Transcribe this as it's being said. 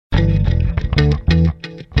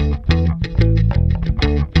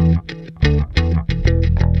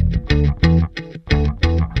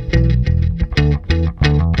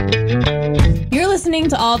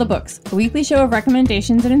to All the Books, a weekly show of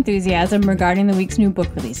recommendations and enthusiasm regarding the week's new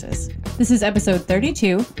book releases. This is episode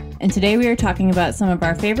 32, and today we are talking about some of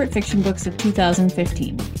our favorite fiction books of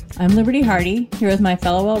 2015. I'm Liberty Hardy, here with my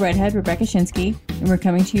fellow well redhead, Rebecca Shinsky, and we're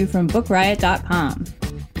coming to you from BookRiot.com.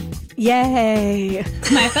 Yay!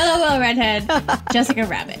 My fellow well redhead, Jessica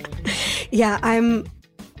Rabbit. Yeah, I'm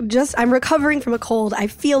recovering from a cold. I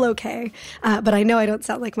feel okay, but I know I don't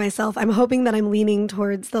sound like myself. I'm hoping that I'm leaning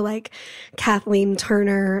towards the Kathleen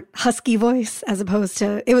Turner husky voice as opposed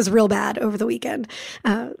to, it was real bad over the weekend.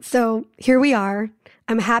 So here we are.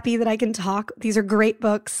 I'm happy that I can talk. These are great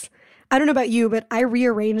books. I don't know about you, but I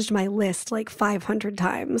rearranged my list 500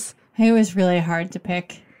 times. It was really hard to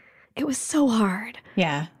pick. It was so hard.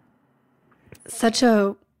 Yeah. Such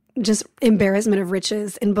a just embarrassment of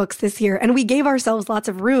riches in books this year. And we gave ourselves lots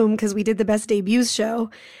of room because we did the best debuts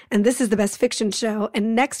show. And this is the best fiction show.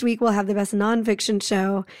 And next week we'll have the best nonfiction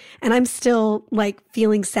show. And I'm still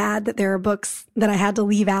feeling sad that there are books that I had to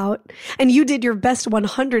leave out. And you did your best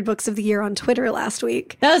 100 books of the year on Twitter last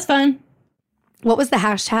week. That was fun. What was the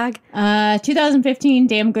hashtag? 2015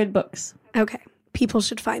 Damn Good Books. Okay. People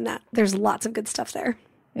should find that. There's lots of good stuff there.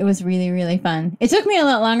 It was really, really fun. It took me a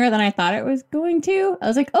lot longer than I thought it was going to. I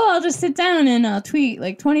was like, I'll just sit down and I'll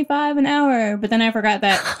tweet 25 an hour. But then I forgot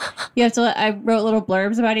that I wrote little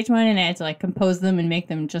blurbs about each one and I had to compose them and make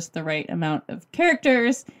them just the right amount of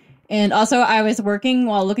characters. And also I was working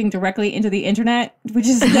while looking directly into the internet, which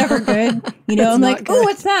is never good. I'm like, oh,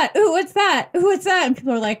 what's that? Ooh, what's that? Ooh, what's that? And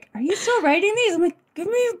people are like, are you still writing these? I'm like, give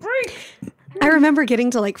me a break. I remember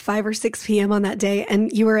getting to 5 or 6 p.m. on that day,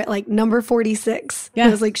 and you were at number 46. Yeah. I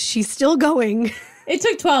was like, she's still going. It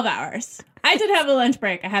took 12 hours. I did have a lunch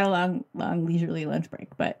break. I had a long, leisurely lunch break,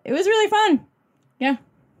 but it was really fun. Yeah.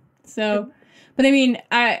 So, but I mean,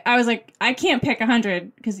 I was like, I can't pick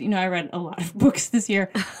 100 because, I read a lot of books this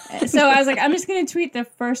year. So I was like, I'm just going to tweet the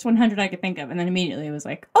first 100 I could think of. And then immediately it was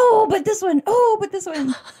like, oh, but this one. Oh, but this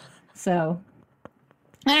one. So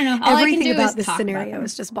I don't know. All Everything I can do about is this talk scenario about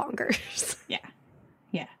is just bonkers.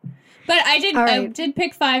 Yeah. But I did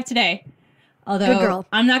pick 5 today. Although good girl.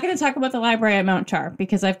 I'm not going to talk about the library at Mount Char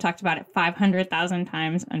because I've talked about it 500,000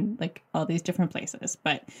 times on all these different places.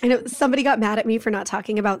 But I know somebody got mad at me for not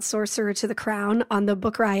talking about Sorcerer to the Crown on the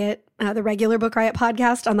Book Riot, the regular Book Riot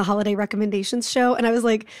podcast on the Holiday Recommendations show. And I was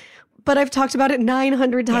like, but I've talked about it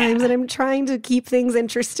 900 times and I'm trying to keep things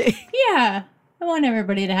interesting. Yeah. I want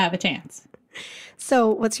everybody to have a chance. So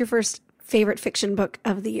what's your first favorite fiction book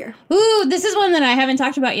of the year? Ooh, this is one that I haven't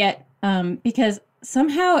talked about yet because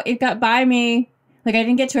somehow it got by me. I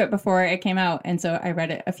didn't get to it before it came out. And so I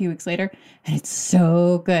read it a few weeks later and it's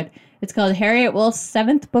so good. It's called Harriet Wolf's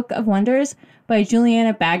Seventh Book of Wonders by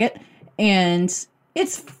Juliana Baggott. And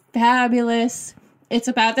it's fabulous. It's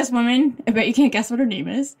about this woman. I bet you can't guess what her name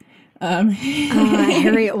is.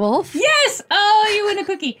 Harriet Wolf? Yes! Oh, you win a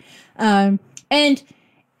cookie. And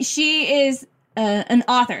she is an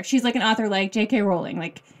author. She's an author like J.K.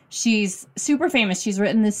 Rowling. She's super famous. She's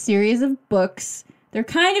written this series of books. They're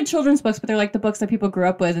kind of children's books, but they're the books that people grew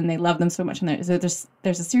up with and they love them so much. And there's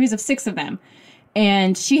a series of 6 of them.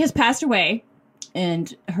 And she has passed away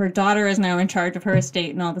and her daughter is now in charge of her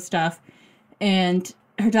estate and all the stuff. And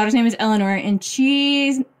her daughter's name is Eleanor, and she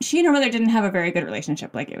and her mother didn't have a very good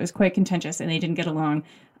relationship. It was quite contentious, and they didn't get along.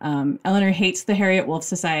 Eleanor hates the Harriet Wolf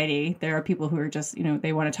Society. There are people who are just,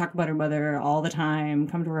 they want to talk about her mother all the time,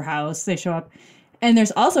 come to her house, they show up. And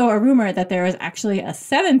there's also a rumor that there is actually a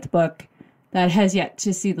 7th book that has yet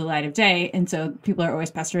to see the light of day, and so people are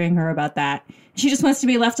always pestering her about that. She just wants to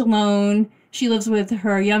be left alone. She lives with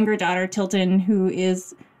her younger daughter, Tilton, who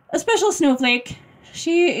is a special snowflake.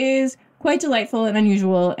 She is quite delightful and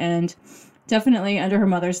unusual and definitely under her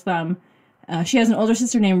mother's thumb. She has an older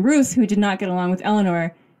sister named Ruth who did not get along with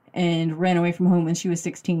Eleanor and ran away from home when she was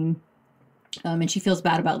 16. And she feels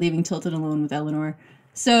bad about leaving Tilton alone with Eleanor.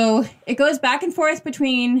 So it goes back and forth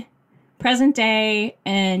between present day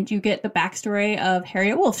and you get the backstory of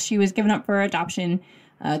Harriet Wolf. She was given up for adoption.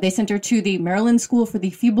 They sent her to the Maryland School for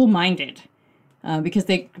the Feeble-Minded because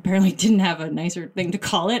they apparently didn't have a nicer thing to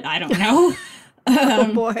call it. I don't know.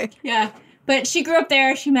 Oh, boy. Yeah. But she grew up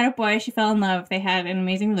there. She met a boy. She fell in love. They had an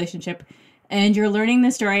amazing relationship. And you're learning the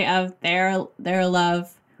story of their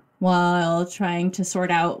love while trying to sort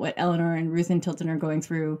out what Eleanor and Ruth and Tilton are going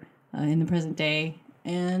through in the present day.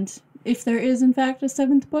 And if there is, in fact, a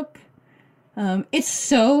 7th book, it's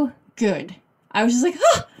so good. I was just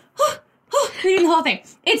reading the whole thing.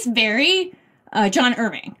 It's very John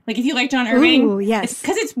Irving. If you like John Irving. Ooh, yes.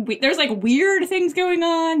 Because there's weird things going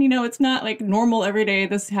on. It's not normal every day.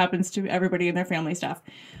 This happens to everybody in their family stuff.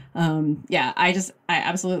 I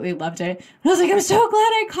absolutely loved it. And I was like, I'm so glad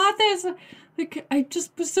I caught this. Like, I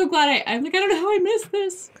just was so glad I'm like, I don't know how I missed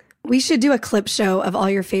this. We should do a clip show of all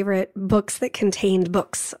your favorite books that contained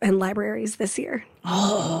books and libraries this year.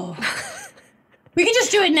 Oh. We can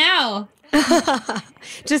just do it now.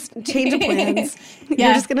 Just change of plans. Yeah.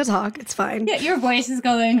 You're just going to talk. It's fine. Yeah, your voice is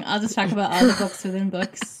going. I'll just talk about all the books within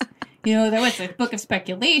books. You know, there was a book of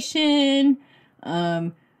speculation.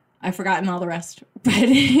 I've forgotten all the rest. But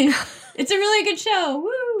it's a really good show.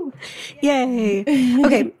 Woo! Yay.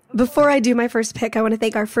 Okay. Before I do my first pick, I want to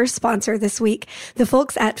thank our first sponsor this week. The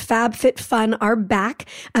folks at FabFitFun are back.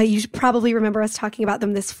 You should probably remember us talking about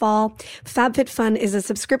them this fall. FabFitFun is a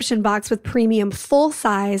subscription box with premium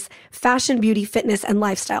full-size fashion, beauty, fitness, and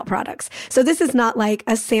lifestyle products. So this is not like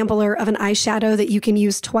a sampler of an eyeshadow that you can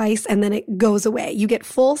use twice and then it goes away. You get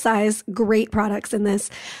full-size, great products in this.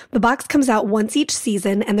 The box comes out once each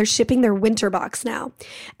season, and they're shipping their winter box now.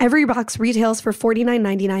 Every box retails for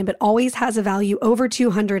 $49.99, but always has a value over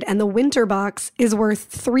 $200. And the winter box is worth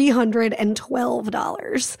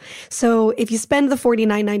 $312. So if you spend the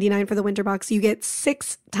 $49.99 for the winter box, you get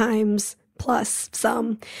 6 times plus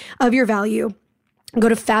some of your value. Go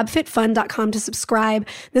to fabfitfun.com to subscribe.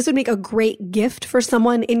 This would make a great gift for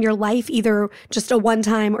someone in your life, either just a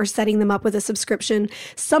one-time or setting them up with a subscription.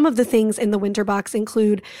 Some of the things in the winter box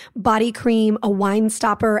include body cream, a wine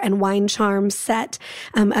stopper and wine charm set,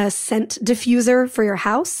 a scent diffuser for your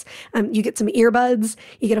house. You get some earbuds.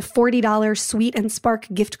 You get a $40 Sweet and Spark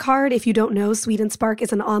gift card. If you don't know, Sweet and Spark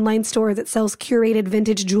is an online store that sells curated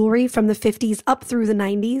vintage jewelry from the 50s up through the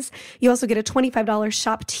 90s. You also get a $25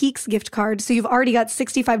 Shopteeks gift card. So you've already got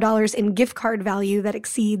 $65 in gift card value that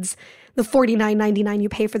exceeds the $49.99 you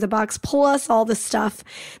pay for the box, plus all the stuff.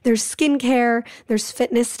 There's skincare, there's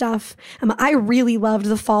fitness stuff. I really loved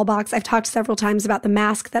the fall box. I've talked several times about the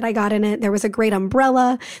mask that I got in it. There was a great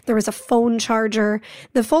umbrella. There was a phone charger.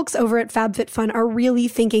 The folks over at FabFitFun are really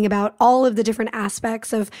thinking about all of the different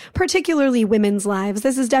aspects of particularly women's lives.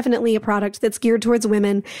 This is definitely a product that's geared towards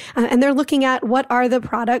women. And they're looking at what are the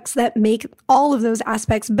products that make all of those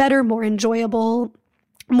aspects better, more enjoyable,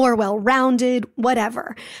 more well-rounded,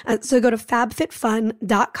 whatever. So go to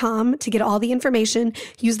fabfitfun.com to get all the information.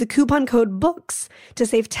 Use the coupon code BOOKS to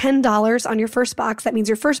save $10 on your first box. That means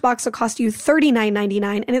your first box will cost you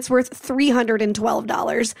 $39.99 and it's worth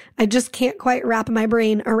 $312. I just can't quite wrap my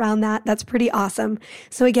brain around that. That's pretty awesome.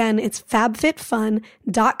 So again, it's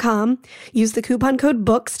fabfitfun.com. Use the coupon code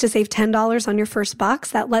BOOKS to save $10 on your first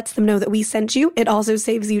box. That lets them know that we sent you. It also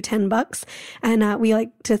saves you $10. And we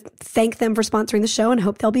like to thank them for sponsoring the show and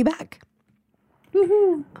hope they'll be back.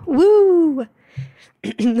 Woohoo! Woo!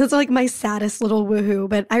 That's like my saddest little woohoo,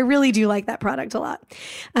 but I really do like that product a lot.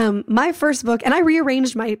 My first book, and I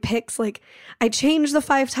rearranged my picks. Like, I changed the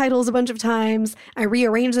 5 titles a bunch of times. I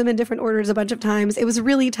rearranged them in different orders a bunch of times. It was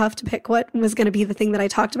really tough to pick what was going to be the thing that I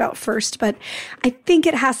talked about first, but I think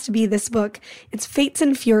it has to be this book. It's Fates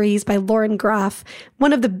and Furies by Lauren Groff,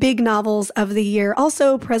 one of the big novels of the year,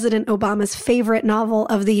 also President Obama's favorite novel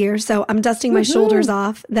of the year. So I'm dusting my shoulders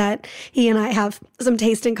off that he and I have some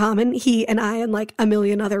taste in common. He and I and like a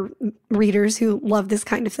million other readers who love this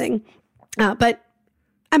kind of thing. But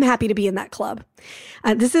I'm happy to be in that club.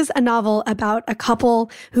 This is a novel about a couple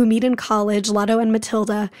who meet in college, Lotto and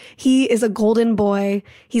Matilda. He is a golden boy.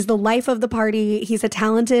 He's the life of the party. He's a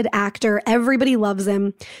talented actor. Everybody loves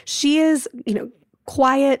him. She is,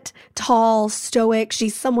 quiet, tall, stoic.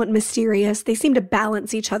 She's somewhat mysterious. They seem to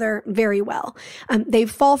balance each other very well. They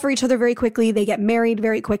fall for each other very quickly. They get married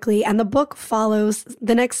very quickly. And the book follows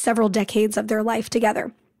the next several decades of their life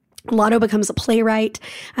together. Lotto becomes a playwright.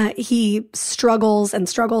 He struggles and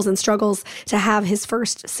struggles and struggles to have his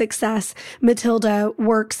first success. Matilda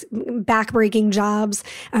works backbreaking jobs,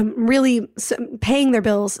 really paying their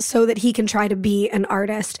bills so that he can try to be an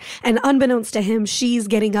artist. And unbeknownst to him, she's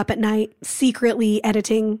getting up at night, secretly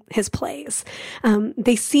editing his plays.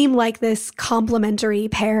 They seem like this complementary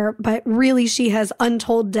pair, but really she has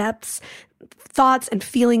untold depths, thoughts and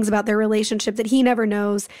feelings about their relationship that he never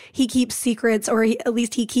knows. He keeps secrets, or at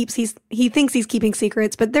least he thinks he's keeping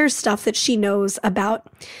secrets, but there's stuff that she knows about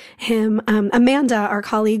him. Amanda, our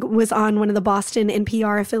colleague, was on one of the Boston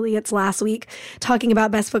NPR affiliates last week talking about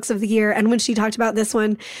best books of the year. And when she talked about this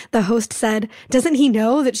one, the host said, doesn't he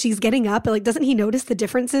know that she's getting up? Like, doesn't he notice the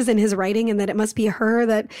differences in his writing and that it must be her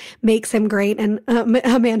that makes him great? And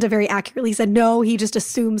Amanda very accurately said, no, he just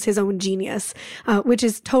assumes his own genius, which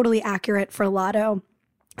is totally accurate for Lotto.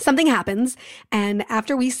 Something happens, and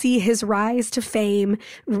after we see his rise to fame,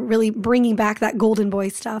 really bringing back that golden boy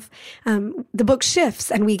stuff, the book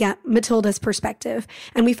shifts and we get Matilda's perspective,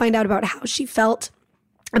 and we find out about how she felt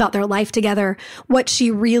about their life together, what she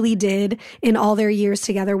really did in all their years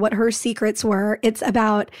together, what her secrets were. It's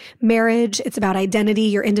about marriage. It's about identity,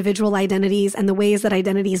 your individual identities, and the ways that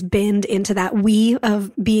identities bend into that we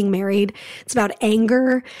of being married. It's about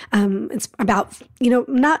anger. It's about,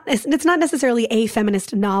 it's not necessarily a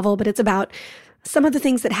feminist novel, but it's about some of the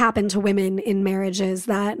things that happen to women in marriages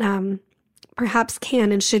that, perhaps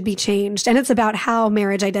can and should be changed. And it's about how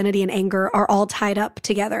marriage, identity, and anger are all tied up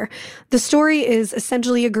together. The story is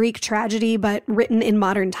essentially a Greek tragedy, but written in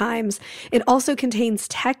modern times. It also contains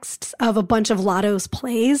texts of a bunch of Lotto's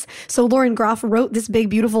plays. So Lauren Groff wrote this big,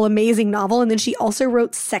 beautiful, amazing novel, and then she also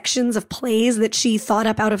wrote sections of plays that she thought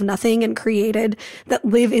up out of nothing and created that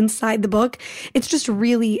live inside the book. It's just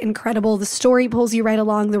really incredible. The story pulls you right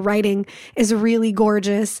along. The writing is really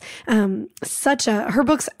gorgeous. Her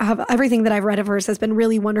books have everything that I've read of hers has been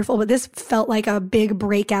really wonderful, but this felt like a big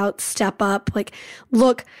breakout step up. Like,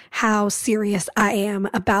 look how serious I am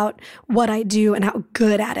about what I do and how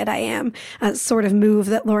good at it I am. A sort of move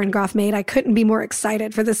that Lauren Groff made. I couldn't be more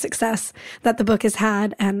excited for the success that the book has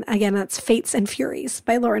had. And again, that's Fates and Furies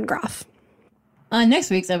by Lauren Groff. On next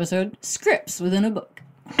week's episode, scripts within a book.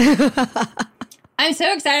 I'm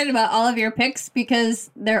so excited about all of your picks because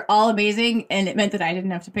they're all amazing, and it meant that I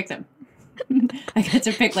didn't have to pick them. I got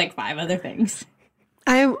to pick like 5 other things.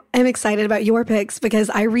 I am excited about your picks because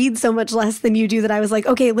I read so much less than you do that I was like,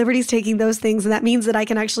 okay, Liberty's taking those things, and that means that I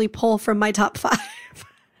can actually pull from my top 5.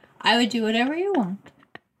 I would do whatever you want.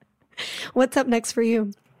 What's up next for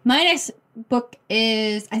you? My next book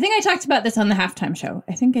is, I think I talked about this on the halftime show.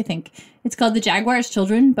 I think it's called The Jaguar's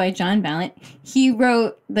Children by John Ballant. He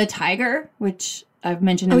wrote The Tiger, which I've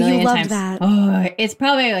mentioned a million times. That. Oh, it's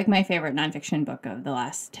probably like my favorite nonfiction book of the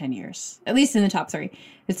last 10 years, at least in the top 3.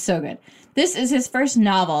 It's so good. This is his first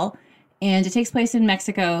novel, and it takes place in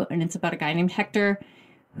Mexico, and it's about a guy named Hector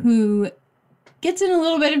who gets in a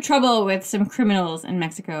little bit of trouble with some criminals in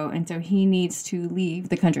Mexico, and so he needs to leave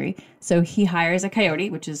the country. So he hires a coyote,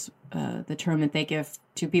 which is the term that they give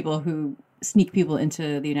to people who sneak people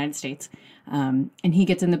into the United States. And he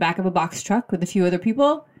gets in the back of a box truck with a few other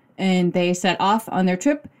people, and they set off on their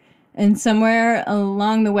trip. And somewhere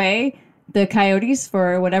along the way, the coyotes,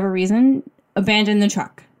 for whatever reason, abandon the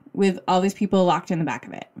truck with all these people locked in the back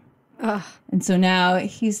of it. Ugh. And so now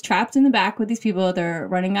he's trapped in the back with these people. They're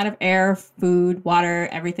running out of air, food, water,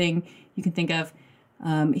 everything you can think of.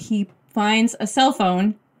 He finds a cell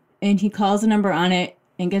phone, and he calls a number on it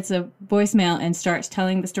and gets a voicemail and starts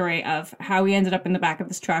telling the story of how he ended up in the back of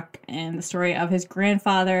this truck and the story of his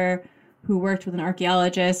grandfather who worked with an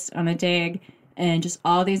archaeologist on a dig, and just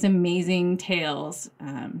all these amazing tales.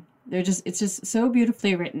 It's just so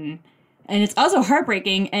beautifully written. And it's also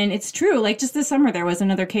heartbreaking, and it's true. Like, just this summer, there was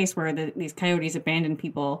another case where these coyotes abandoned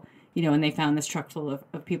people, and they found this truck full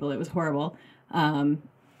of people. It was horrible.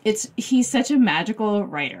 He's such a magical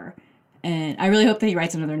writer, and I really hope that he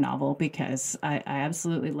writes another novel because I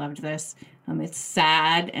absolutely loved this. It's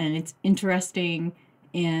sad, and it's interesting,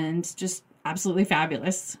 and just absolutely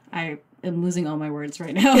fabulous. I am losing all my words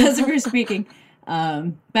right now as we're speaking.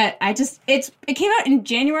 But it came out in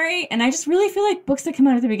January, and I just really feel like books that come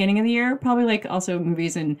out at the beginning of the year, probably like also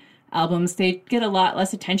movies and albums, they get a lot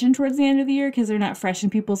less attention towards the end of the year because they're not fresh in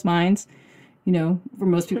people's minds, for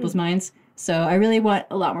most people's minds. So I really want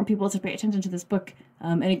a lot more people to pay attention to this book.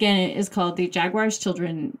 And again, it is called The Jaguar's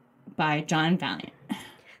Children by John Ballant.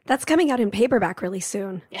 That's coming out in paperback really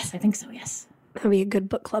soon. Yes, I think so, yes. That'll be a good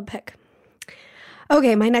book club pick.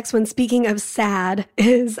 Okay, my next one, speaking of sad,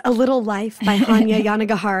 is A Little Life by Hanya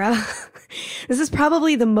Yanagihara. This is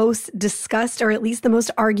probably the most discussed, or at least the most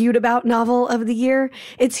argued about novel of the year.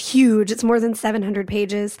 It's huge. It's more than 700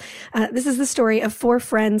 pages. This is the story of 4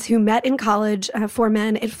 friends who met in college, 4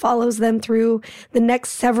 men. It follows them through the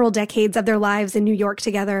next several decades of their lives in New York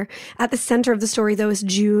together. At the center of the story, though, is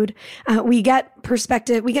Jude. We get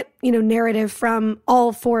perspective, narrative from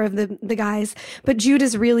all 4 of the guys, but Jude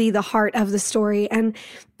is really the heart of the story. And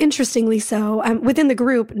interestingly so, within the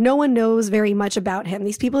group, no one knows very much about him.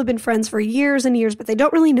 These people have been friends for years and years, but they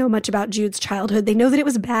don't really know much about Jude's childhood. They know that it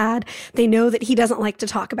was bad. They know that he doesn't like to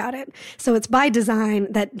talk about it. So it's by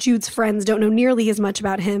design that Jude's friends don't know nearly as much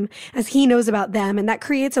about him as he knows about them. And that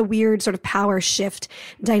creates a weird sort of power shift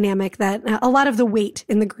dynamic that a lot of the weight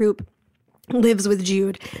in the group lives with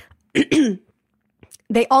Jude.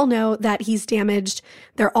 They all know that he's damaged.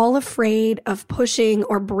 They're all afraid of pushing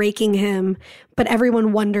or breaking him, but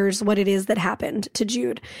everyone wonders what it is that happened to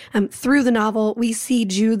Jude. Through the novel, we see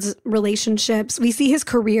Jude's relationships. We see his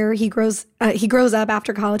career. He grows up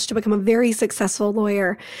after college to become a very successful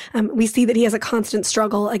lawyer. We see that he has a constant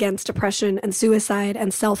struggle against depression and suicide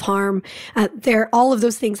and self-harm. All of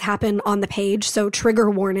those things happen on the page. So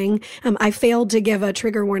trigger warning. I failed to give a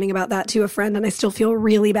trigger warning about that to a friend, and I still feel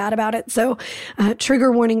really bad about it. So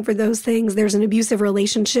trigger warning for those things. There's an abusive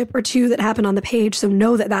relationship or two that happen on the page. So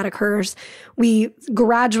know that that occurs. We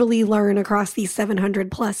gradually learn across these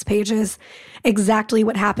 700 plus pages exactly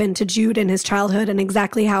what happened to Jude in his childhood and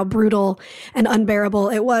exactly how brutal and unbearable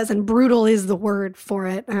it was. And brutal is the word for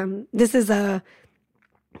it. This is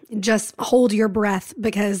just hold your breath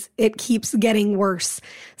because it keeps getting worse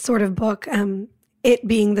sort of book. It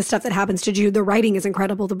being the stuff that happens to Jude. The writing is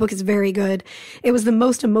incredible. The book is very good. It was the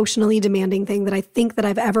most emotionally demanding thing that I think that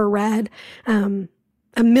I've ever read.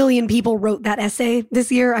 A million people wrote that essay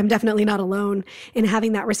this year. I'm definitely not alone in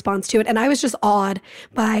having that response to it. And I was just awed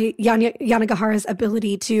by Yanagihara's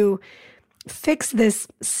ability to fix this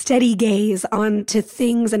steady gaze onto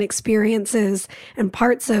things and experiences and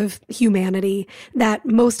parts of humanity that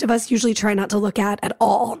most of us usually try not to look at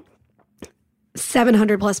all.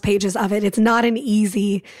 700 plus pages of it. It's not an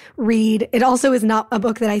easy read. It also is not a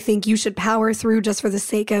book that I think you should power through just for the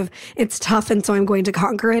sake of it's tough and so I'm going to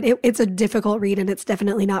conquer it. It's a difficult read and it's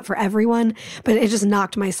definitely not for everyone, but it just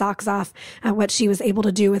knocked my socks off at what she was able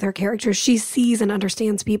to do with her characters. She sees and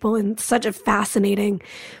understands people in such a fascinating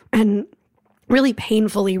and really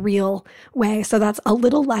painfully real way. So that's A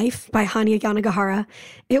Little Life by Hanya Yanagihara.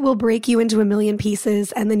 It will break you into a million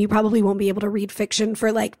pieces, and then you probably won't be able to read fiction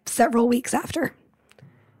for like several weeks after.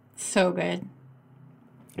 So good.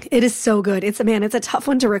 It is so good. It's a tough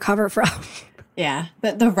one to recover from. Yeah,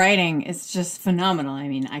 but the writing is just phenomenal. I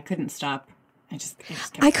mean, I couldn't stop. I just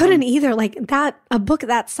kept I couldn't going. either. Like that, a book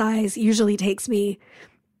that size usually takes me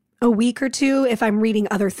a week or two if I'm reading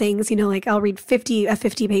other things, like I'll read a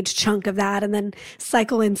 50-page chunk of that and then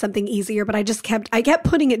cycle in something easier. But I kept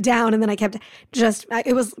putting it down, and then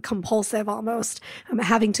it was compulsive almost. I'm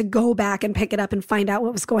having to go back and pick it up and find out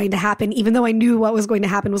what was going to happen, even though I knew what was going to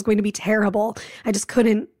happen was going to be terrible. I just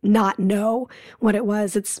couldn't not know what it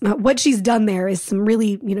was. It's what she's done there is some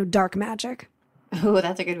really, dark magic. Oh,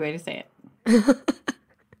 that's a good way to say it.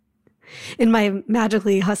 In my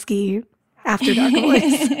magically husky After Dark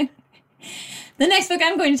voice. The next book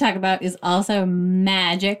I'm going to talk about is also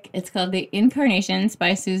magic. It's called The Incarnations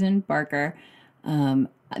by Susan Barker.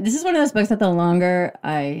 This is one of those books that the longer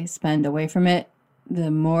I spend away from it, the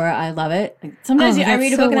more I love it. Like, sometimes I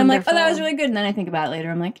read a book and I'm like, oh, that was really good. And then I think about it later.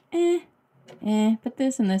 I'm like, but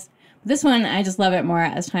this and this. But this one, I just love it more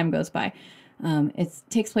as time goes by. It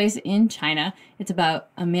takes place in China. It's about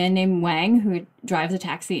a man named Wang who drives a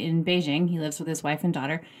taxi in Beijing. He lives with his wife and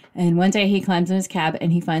daughter. And one day he climbs in his cab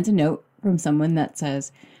and he finds a note from someone that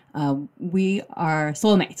says, we are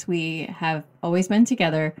soulmates. We have always been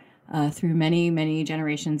together through many, many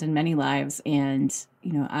generations and many lives. And,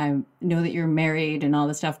 I know that you're married and all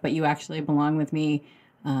this stuff, but you actually belong with me.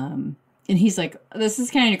 And he's like, this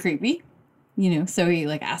is kind of creepy. So he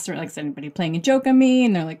asks her, is anybody playing a joke on me?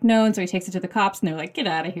 And they're like, no. And so he takes it to the cops and they're like, get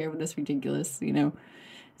out of here with this ridiculous,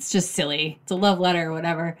 it's just silly. It's a love letter or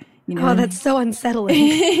whatever. Oh, that's so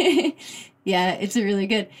unsettling. Yeah, it's really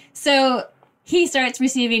good. So he starts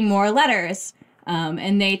receiving more letters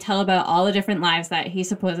and they tell about all the different lives that he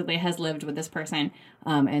supposedly has lived with this person.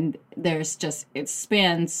 And there's it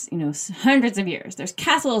spans, hundreds of years. There's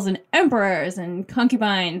castles and emperors and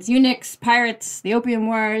concubines, eunuchs, pirates, the Opium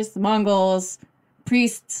Wars, the Mongols,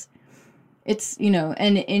 priests. It's,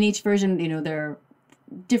 and in each version, there are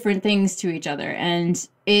different things to each other. And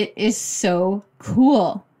it is so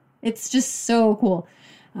cool. It's just so cool.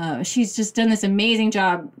 She's just done this amazing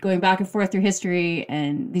job going back and forth through history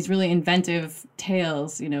and these really inventive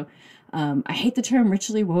tales, I hate the term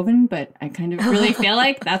richly woven, but I kind of really feel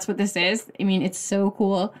like that's what this is. I mean, it's so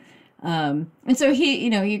cool. And so he,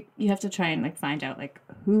 you have to try and find out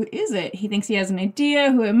who is it? He thinks he has an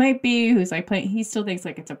idea who it might be, who's playing. He still thinks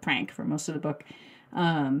it's a prank for most of the book.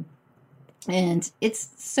 And it's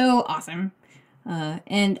so awesome.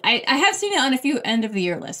 And I have seen it on a few end of the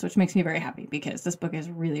year lists, which makes me very happy because this book is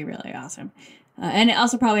really, really awesome. And it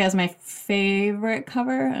also probably has my favorite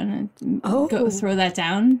cover. And go throw that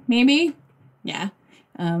down, maybe. Yeah.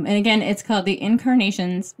 And again, it's called The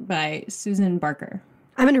Incarnations by Susan Barker.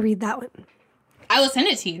 I'm going to read that one. I will send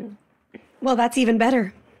it to you. Well, that's even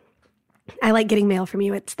better. I like getting mail from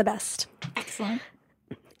you. It's the best. Excellent.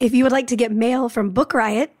 If you would like to get mail from Book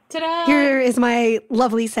Riot, Ta-da! here is my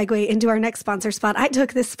lovely segue into our next sponsor spot. I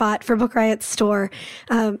took this spot for Book Riot's store.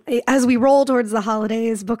 As we roll towards the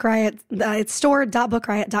holidays, Book Riot, it's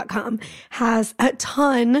store.bookriot.com, has a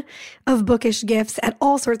ton of bookish gifts at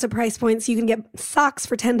all sorts of price points. You can get socks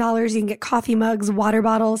for $10. You can get coffee mugs, water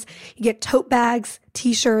bottles. You get tote bags,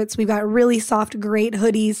 t-shirts. We've got really soft, great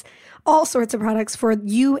hoodies. All sorts of products for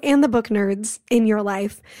you and the book nerds in your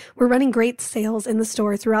life. We're running great sales in the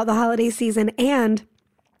store throughout the holiday season, and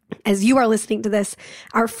as you are listening to this,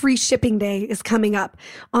 our free shipping day is coming up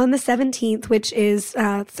on the 17th, which is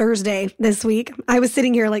Thursday this week. I was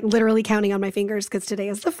sitting here like literally counting on my fingers because today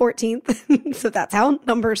is the 14th. So that's how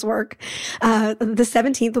numbers work. The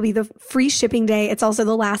 17th will be the free shipping day. It's also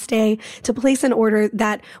the last day to place an order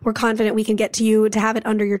that we're confident we can get to you to have it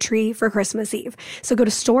under your tree for Christmas Eve. So go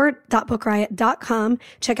to store.bookriot.com,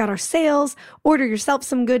 check out our sales, order yourself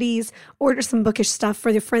some goodies, order some bookish stuff for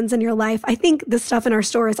your friends in your life. I think the stuff in our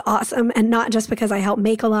store is awesome, and not just because I help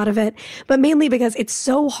make a lot of it, but mainly because it's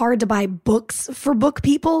so hard to buy books for book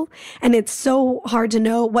people, and it's so hard to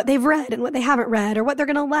know what they've read and what they haven't read or what they're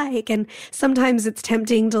going to like. And sometimes it's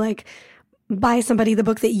tempting to like buy somebody the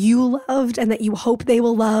book that you loved and that you hope they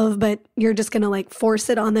will love, but you're just going to like force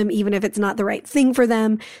it on them even if it's not the right thing for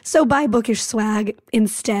them. So buy bookish swag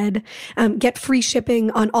instead. Get free shipping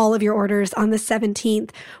on all of your orders on the 17th.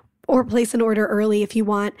 Or place an order early if you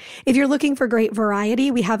want. If you're looking for great variety,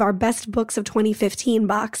 we have our Best Books of 2015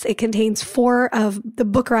 box. It contains 4 of the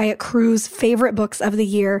Book Riot crew's favorite books of the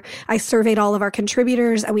year. I surveyed all of our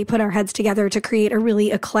contributors and we put our heads together to create a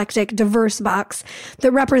really eclectic, diverse box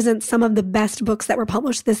that represents some of the best books that were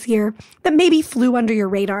published this year that maybe flew under your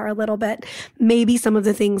radar a little bit. Maybe some of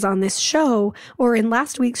the things on this show or in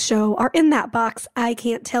last week's show are in that box. I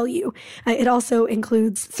can't tell you. It also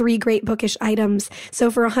includes 3 great bookish items. So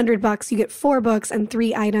for $100, you get 4 books and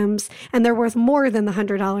 3 items, and they're worth more than the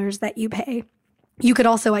 $100 that you pay. You could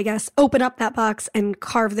also, I guess, open up that box and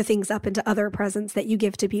carve the things up into other presents that you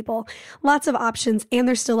give to people. Lots of options, and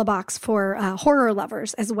there's still a box for horror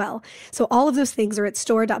lovers as well. So all of those things are at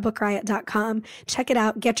store.bookriot.com. Check it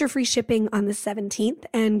out. Get your free shipping on the 17th,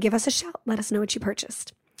 and give us a shout. Let us know what you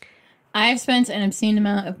purchased. I've spent an obscene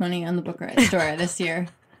amount of money on the Book Riot store this year.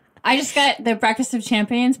 I just got the Breakfast of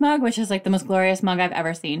Champions mug, which is like the most glorious mug I've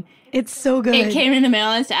ever seen. It's so good. It came in the mail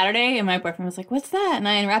on Saturday, and my boyfriend was like, "What's that?" And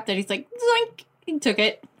I unwrapped it. He's like, "Zoink!" He took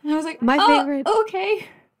it. And I was like, favorite. Okay.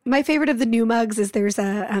 My favorite of the new mugs is there's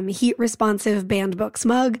a heat responsive banned books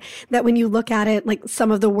mug that when you look at it, like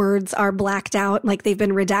some of the words are blacked out, like they've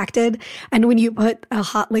been redacted. And when you put a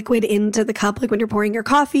hot liquid into the cup, like when you're pouring your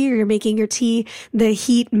coffee or you're making your tea, the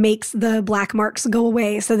heat makes the black marks go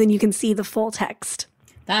away. So then you can see the full text.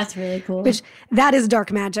 That's really cool. Which, that is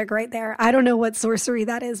dark magic right there. I don't know what sorcery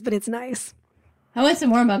that is, but it's nice. I want some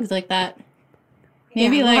more mugs like that.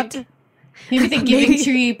 Maybe maybe the giving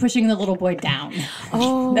tree pushing the little boy down.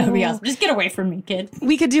 Oh. That would be awesome. Just get away from me, kid.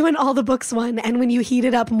 We could do an all the books one, and when you heat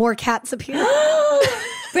it up, more cats appear.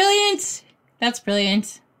 Brilliant. That's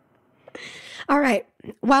brilliant. All right.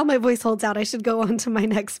 While my voice holds out, I should go on to my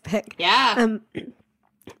next pick. Yeah.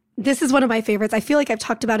 This is one of my favorites. I feel like I've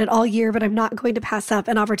talked about it all year, but I'm not going to pass up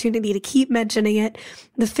an opportunity to keep mentioning it.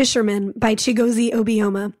 The Fisherman by Chigozie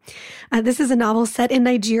Obioma. This is a novel set in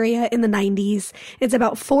Nigeria in the 90s. It's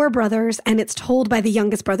about 4 brothers, and it's told by the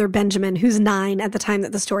youngest brother, Benjamin, who's 9 at the time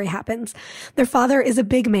that the story happens. Their father is a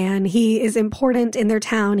big man. He is important in their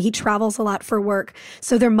town. He travels a lot for work.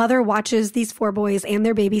 So their mother watches these 4 boys and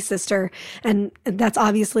their baby sister, and that's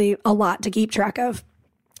obviously a lot to keep track of.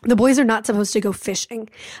 The boys are not supposed to go fishing.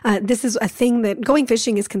 This is a thing that going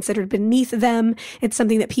fishing is considered beneath them. It's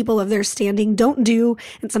something that people of their standing don't do.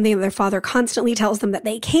 It's something that their father constantly tells them that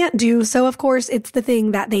they can't do. So, of course, it's the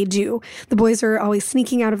thing that they do. The boys are always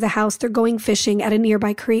sneaking out of the house. They're going fishing at a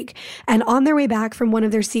nearby creek. And on their way back from one of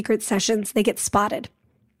their secret sessions, they get spotted.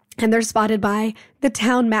 And they're spotted by the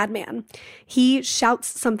town madman. He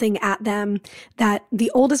shouts something at them that the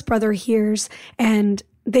oldest brother hears, and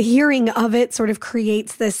the hearing of it sort of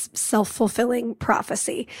creates this self-fulfilling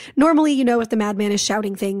prophecy. Normally, if the madman is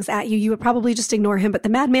shouting things at you, you would probably just ignore him. But the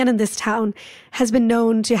madman in this town has been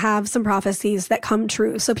known to have some prophecies that come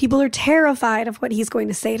true. So people are terrified of what he's going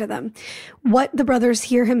to say to them. What the brothers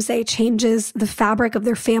hear him say changes the fabric of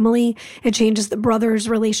their family. It changes the brothers'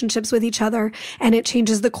 relationships with each other, and it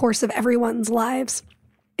changes the course of everyone's lives.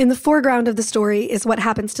 In the foreground of the story is what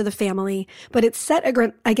happens to the family, but it's set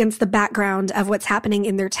against the background of what's happening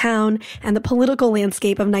in their town and the political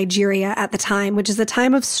landscape of Nigeria at the time, which is a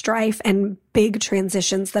time of strife and big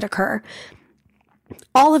transitions that occur.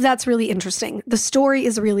 All of that's really interesting. The story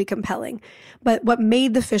is really compelling. But what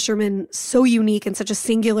made The Fisherman so unique and such a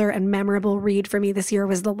singular and memorable read for me this year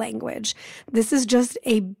was the language. This is just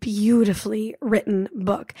a beautifully written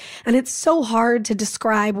book. And it's so hard to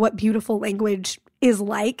describe what beautiful language is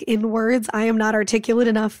like in words. I am not articulate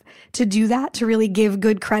enough to do that, to really give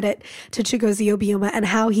good credit to Chigozie Obioma and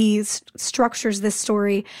how he structures this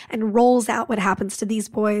story and rolls out what happens to these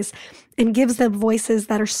boys and gives them voices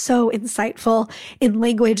that are so insightful in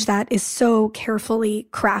language that is so carefully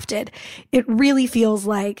crafted. It really feels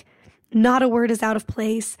like not a word is out of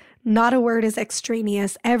place. Not a word is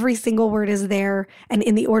extraneous. Every single word is there and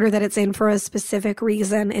in the order that it's in for a specific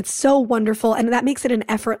reason. It's so wonderful. And that makes it an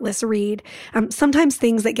effortless read. Sometimes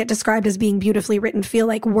things that get described as being beautifully written feel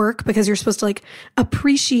like work because you're supposed to like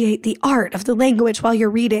appreciate the art of the language while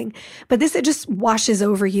you're reading. But this, it just washes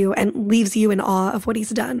over you and leaves you in awe of what he's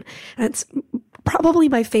done. And it's probably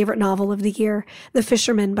my favorite novel of the year, The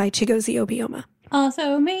Fisherman by Chigozie Obioma.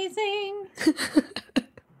 Also amazing.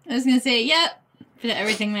 I was going to say, yep, to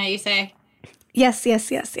everything that you say. Yes.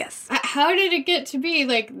 How did it get to be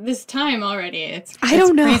like this time already? I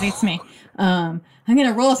don't know. Crazy to me. I'm going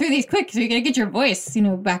to roll through these quick so you got to get your voice,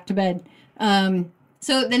 back to bed.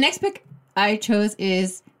 So the next pick I chose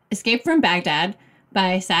is Escape from Baghdad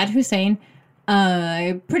by Saad Hussein.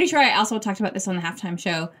 I'm pretty sure I also talked about this on the Halftime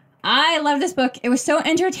Show. I love this book. It was so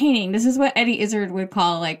entertaining. This is what Eddie Izzard would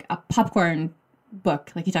call like a popcorn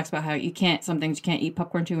book. Like he talks about how some things you can't eat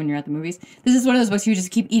popcorn to when you're at the movies. This is one of those books you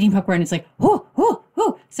just keep eating popcorn. It's like,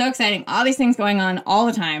 so exciting. All these things going on all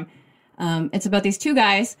the time. It's about these two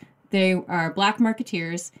guys. They are black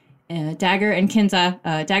marketeers, Dagger and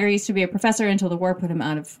Kinza. Dagger used to be a professor until the war put him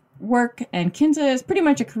out of work, and Kinza is pretty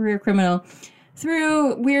much a career criminal.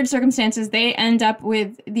 Through weird circumstances, they end up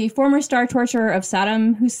with the former star torturer of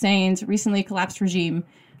Saddam Hussein's recently collapsed regime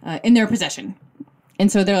in their possession.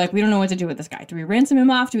 And so they're like, we don't know what to do with this guy. Do we ransom him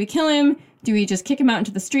off? Do we kill him? Do we just kick him out into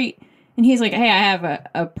the street? And he's like, hey, I have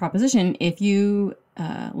a proposition. If you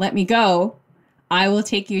let me go, I will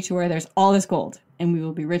take you to where there's all this gold and we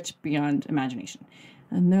will be rich beyond imagination.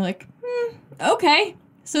 And they're like, okay.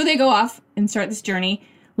 So they go off and start this journey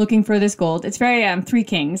looking for this gold. It's very Three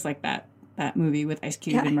Kings, like that movie with Ice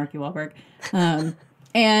Cube and Marky Wahlberg.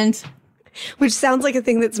 And which sounds like a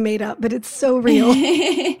thing that's made up, but it's so real.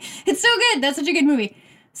 It's so good. That's such a good movie.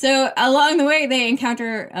 So along the way, they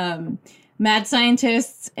encounter mad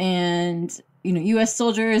scientists and U.S.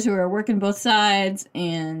 soldiers who are working both sides,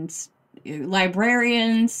 and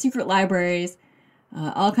librarians, secret libraries,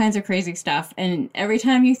 all kinds of crazy stuff. And every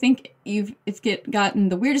time you think it's gotten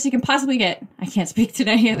the weirdest you can possibly get, I can't speak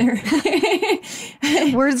today either.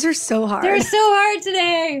 Words are so hard. They're so hard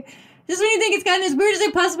today. Just when you think it's gotten as weird as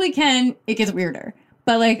it possibly can, it gets weirder.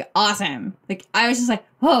 But, like, awesome. Like, I was just like,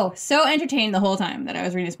 whoa, so entertained the whole time that I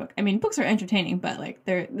was reading this book. I mean, books are entertaining, but, like,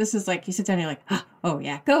 this is like, you sit down and you're like, oh,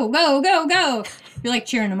 yeah, go, go, go, go. You're, like,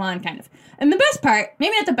 cheering them on, kind of. And the best part,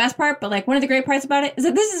 maybe not the best part, but, like, one of the great parts about it is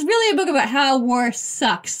that this is really a book about how war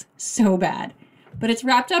sucks so bad. But it's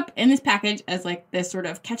wrapped up in this package as, like, this sort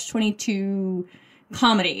of catch-22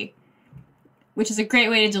 comedy, which is a great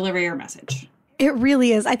way to deliver your message. It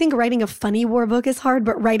really is. I think writing a funny war book is hard,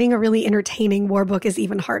 but writing a really entertaining war book is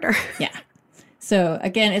even harder. Yeah. So,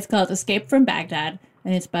 again, it's called Escape from Baghdad,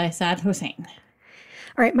 and it's by Saad Hussein.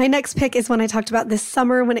 All right, my next pick is one I talked about this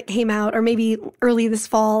summer when it came out, or maybe early this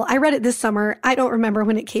fall. I read it this summer. I don't remember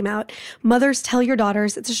when it came out. Mothers Tell Your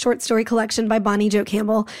Daughters. It's a short story collection by Bonnie Jo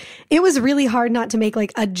Campbell. It was really hard not to make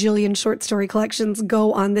like a jillion short story collections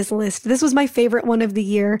go on this list. This was my favorite one of the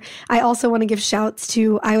year. I also want to give shouts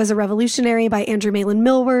to I Was a Revolutionary by Andrew Malin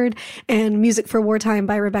Millward and Music for Wartime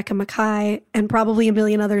by Rebecca Mackay, and probably a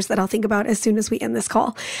million others that I'll think about as soon as we end this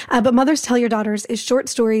call. But Mothers Tell Your Daughters is short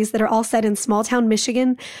stories that are all set in small town Michigan,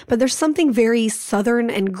 but there's something very Southern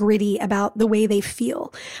and gritty about the way they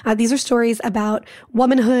feel. These are stories about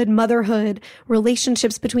womanhood, motherhood,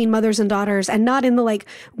 relationships between mothers and daughters, and not in the like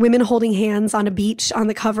women holding hands on a beach on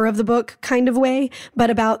the cover of the book kind of way, but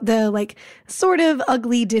about the like sort of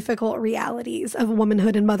ugly, difficult realities of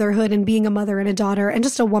womanhood and motherhood and being a mother and a daughter and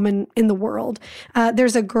just a woman in the world.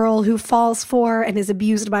 There's a girl who falls for and is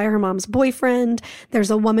abused by her mom's boyfriend. There's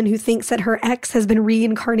a woman who thinks that her ex has been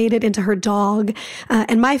reincarnated into her dog.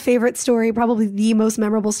 And my favorite story, probably the most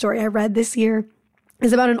memorable story I read this year,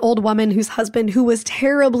 is about an old woman whose husband, who was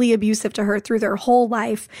terribly abusive to her through their whole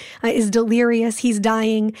life, is delirious. He's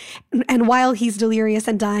dying. And while he's delirious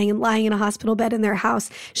and dying and lying in a hospital bed in their house,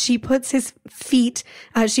 she puts his feet,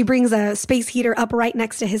 she brings a space heater up right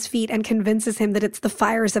next to his feet and convinces him that it's the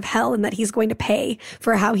fires of hell and that he's going to pay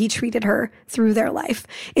for how he treated her through their life.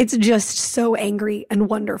 It's just so angry and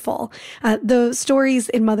wonderful. The stories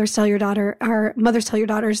in Mothers Tell Your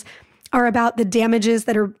Daughters are about the damages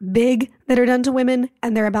that are big that are done to women,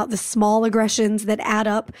 and they're about the small aggressions that add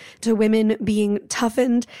up to women being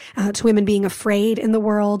toughened, to women being afraid in the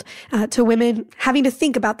world, to women having to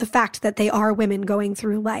think about the fact that they are women going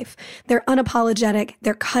through life. They're unapologetic,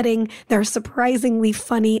 they're cutting, they're surprisingly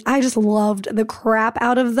funny. I just loved the crap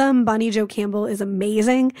out of them. Bonnie Jo Campbell is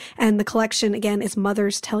amazing, and the collection, again, is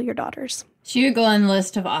Mothers Tell Your Daughters. She would go on the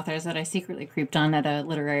list of authors that I secretly creeped on at a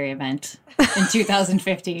literary event in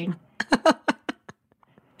 2015.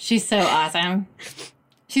 She's so awesome.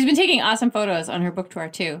 She's been taking awesome photos on her book tour,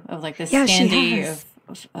 too, of like this standee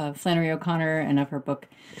of Flannery O'Connor and of her book.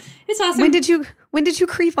 It's awesome. When did you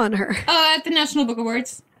creep on her? Oh, at the National Book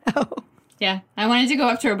Awards. Oh. Yeah. I wanted to go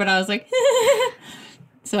up to her, but I was like,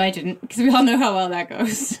 so I didn't, because we all know how well that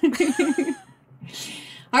goes.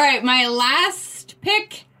 All right, my last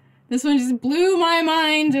pick. This one just blew my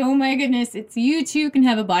mind. Oh my goodness. It's You Too Can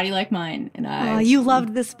Have a Body Like Mine. And you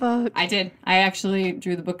loved this book. I did. I actually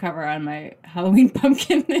drew the book cover on my Halloween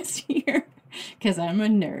pumpkin this year because I'm a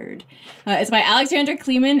nerd. It's by Alexandra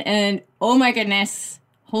Kleeman, and oh my goodness,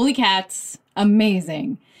 holy cats,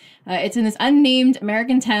 amazing. It's in this unnamed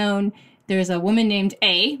American town. There's a woman named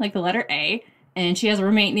A, like the letter A, and she has a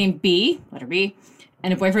roommate named B, letter B,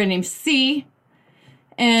 and a boyfriend named C.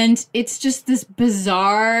 And it's just this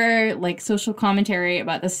bizarre, like, social commentary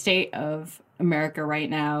about the state of America right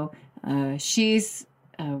now. She's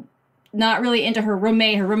not really into her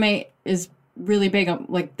roommate. Her roommate is really big on,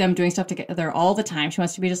 like, them doing stuff together all the time. She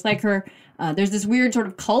wants to be just like her. There's this weird sort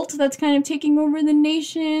of cult that's kind of taking over the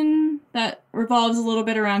nation that revolves a little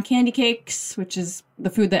bit around candy cakes, which is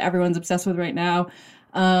the food that everyone's obsessed with right now.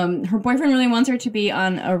 Her boyfriend really wants her to be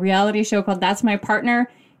on a reality show called That's My Partner,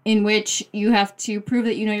 in which you have to prove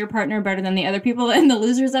that you know your partner better than the other people, and the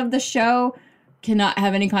losers of the show cannot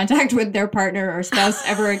have any contact with their partner or spouse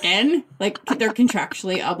ever again. Like, they're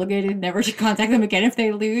contractually obligated never to contact them again if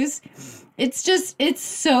they lose. It's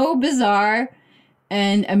so bizarre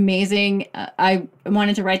and amazing. I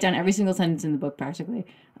wanted to write down every single sentence in the book, practically.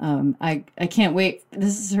 I can't wait.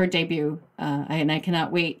 This is her debut, and I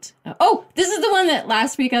cannot wait. This is the one that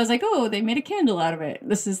last week I was like, oh, they made a candle out of it.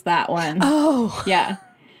 This is that one. Oh. Yeah.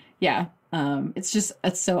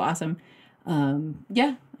 It's so awesome. I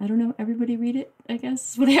don't know. Everybody read it, I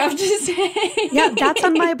guess, is what I have to say. Yeah, that's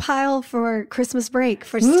on my pile for Christmas break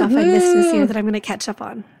for stuff I missed this year that I'm going to catch up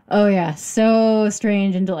on. Oh, yeah. So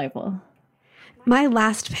strange and delightful. My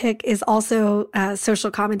last pick is also social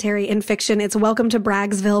commentary in fiction. It's Welcome to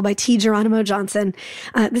Braggsville by T. Geronimo Johnson.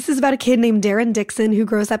 This is about a kid named Darren Dixon who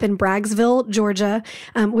grows up in Braggsville, Georgia,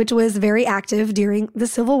 which was very active during the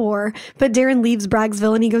Civil War. But Darren leaves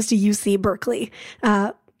Braggsville and he goes to UC Berkeley.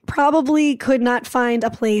 Probably could not find a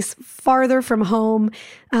place farther from home,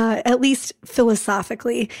 at least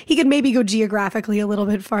philosophically. He could maybe go geographically a little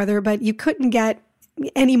bit farther, but you couldn't get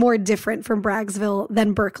any more different from Braggsville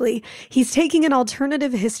than Berkeley. He's taking an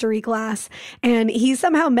alternative history class, and he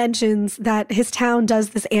somehow mentions that his town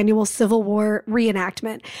does this annual Civil War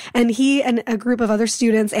reenactment. And he and a group of other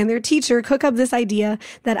students and their teacher cook up this idea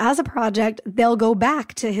that as a project, they'll go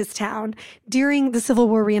back to his town during the Civil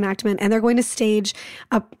War reenactment, and they're going to stage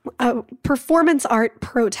a performance art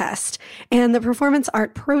protest. And the performance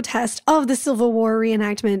art protest of the Civil War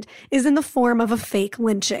reenactment is in the form of a fake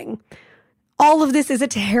lynching. All of this is a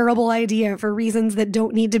terrible idea for reasons that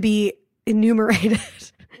don't need to be enumerated.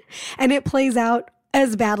 And it plays out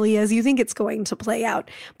as badly as you think it's going to play out.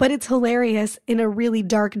 But it's hilarious in a really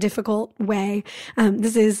dark, difficult way.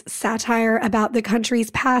 This is satire about the country's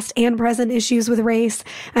past and present issues with race.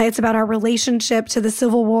 It's about our relationship to the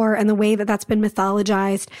Civil War and the way that that's been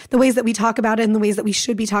mythologized, the ways that we talk about it and the ways that we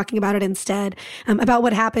should be talking about it instead, about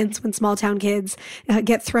what happens when small town kids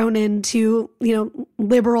get thrown into,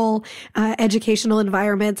 liberal educational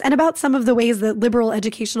environments, and about some of the ways that liberal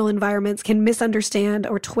educational environments can misunderstand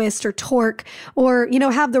or twist or torque or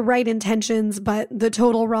have the right intentions, but the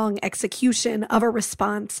total wrong execution of a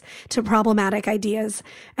response to problematic ideas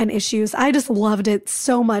and issues. I just loved it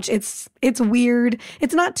so much. It's weird.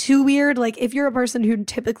 It's not too weird. Like, if you're a person who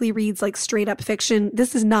typically reads like straight up fiction,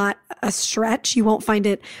 this is not a stretch. You won't find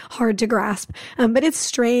it hard to grasp. But it's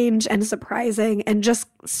strange and surprising and just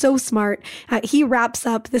so smart. He wraps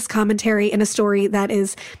up this commentary in a story that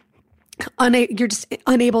is you're just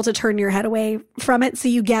unable to turn your head away from it. So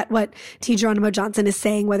you get what T. Geronimo Johnson is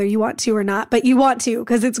saying, whether you want to or not, but you want to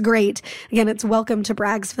because it's great. Again, it's Welcome to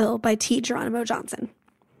Braggsville by T. Geronimo Johnson.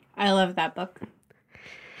 I love that book.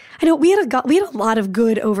 I know we had a lot of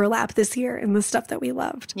good overlap this year in the stuff that we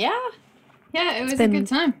loved. Yeah. Yeah, it was a good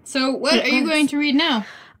time. So what are you going to read now?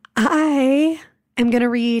 I am going to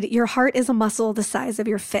read Your Heart is a Muscle the Size of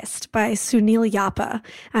Your Fist by Sunil Yapa.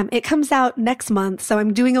 It comes out next month, so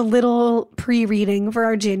I'm doing a little pre-reading for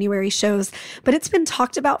our January shows, but it's been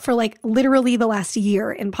talked about for like literally the last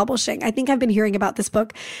year in publishing. I think I've been hearing about this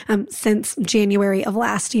book since January of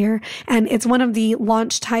last year, and it's one of the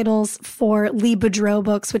launch titles for Lee Boudreau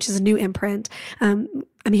Books, which is a new imprint.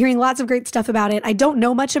 I'm hearing lots of great stuff about it. I don't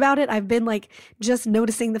know much about it. I've been like just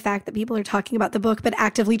noticing the fact that people are talking about the book, but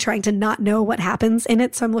actively trying to not know what happens in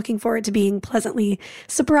it. So I'm looking forward to being pleasantly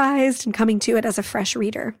surprised and coming to it as a fresh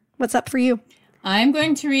reader. What's up for you? I'm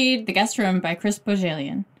going to read The Guest Room by Chris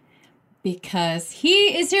Bojalian because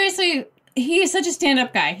he is such a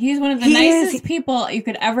stand-up guy. He's one of the nicest people you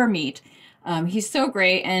could ever meet. He's so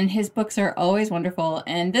great, and his books are always wonderful.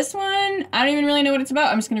 And this one, I don't even really know what it's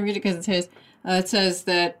about. I'm just going to read it because it's his. It says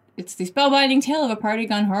that it's the spellbinding tale of a party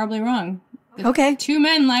gone horribly wrong. Okay. 2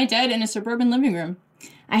 men lie dead in a suburban living room.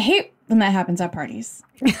 I hate when that happens at parties.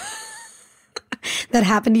 That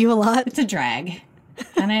happened to you a lot? It's a drag.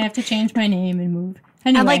 And I have to change my name and move.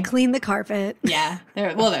 Anyway. And like clean the carpet. Yeah.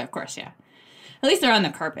 They're of course, yeah. At least they're on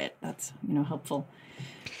the carpet. That's, helpful.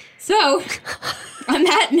 So, on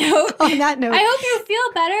that note, I hope you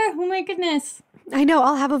feel better. Oh my goodness. I know.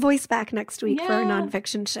 I'll have a voice back next week for our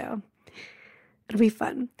nonfiction show. It'll be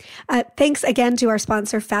fun. Thanks again to our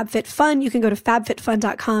sponsor, FabFitFun. You can go to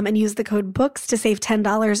fabfitfun.com and use the code BOOKS to save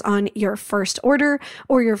 $10 on your first order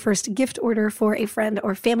or your first gift order for a friend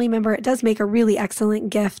or family member. It does make a really excellent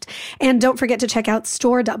gift. And don't forget to check out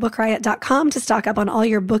store.bookriot.com to stock up on all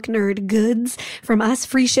your book nerd goods from us.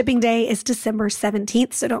 Free shipping day is December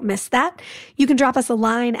 17th, so don't miss that. You can drop us a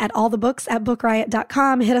line at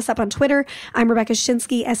allthebooks@bookriot.com. Hit us up on Twitter. I'm Rebecca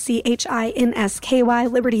Schinsky,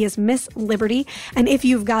 SCHINSKY. Liberty is Miss Liberty. And if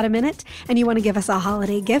you've got a minute and you want to give us a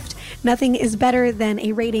holiday gift, nothing is better than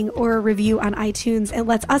a rating or a review on iTunes. It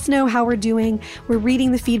lets us know how we're doing. We're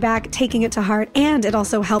reading the feedback, taking it to heart, and it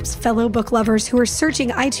also helps fellow book lovers who are searching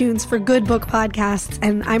iTunes for good book podcasts.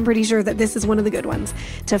 And I'm pretty sure that this is one of the good ones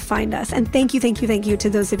to find us. And thank you to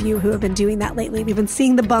those of you who have been doing that lately. We've been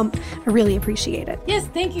seeing the bump. I really appreciate it. Yes,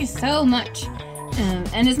 thank you so much.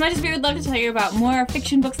 And as much as we would love to tell you about more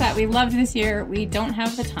fiction books that we loved this year, we don't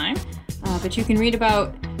have the time. But you can read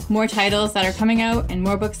about more titles that are coming out and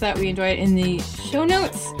more books that we enjoyed in the show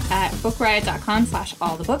notes at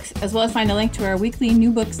bookriot.com/allthebooks, as well as find a link to our weekly new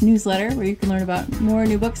books newsletter where you can learn about more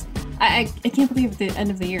new books. I can't believe the end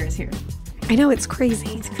of the year is here. I know, it's crazy.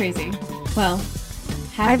 It's crazy. Well,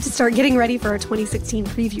 I have to start getting ready for our 2016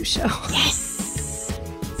 preview show. Yes!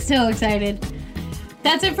 So excited.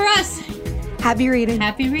 That's it for us. Happy reading.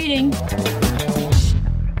 Happy reading.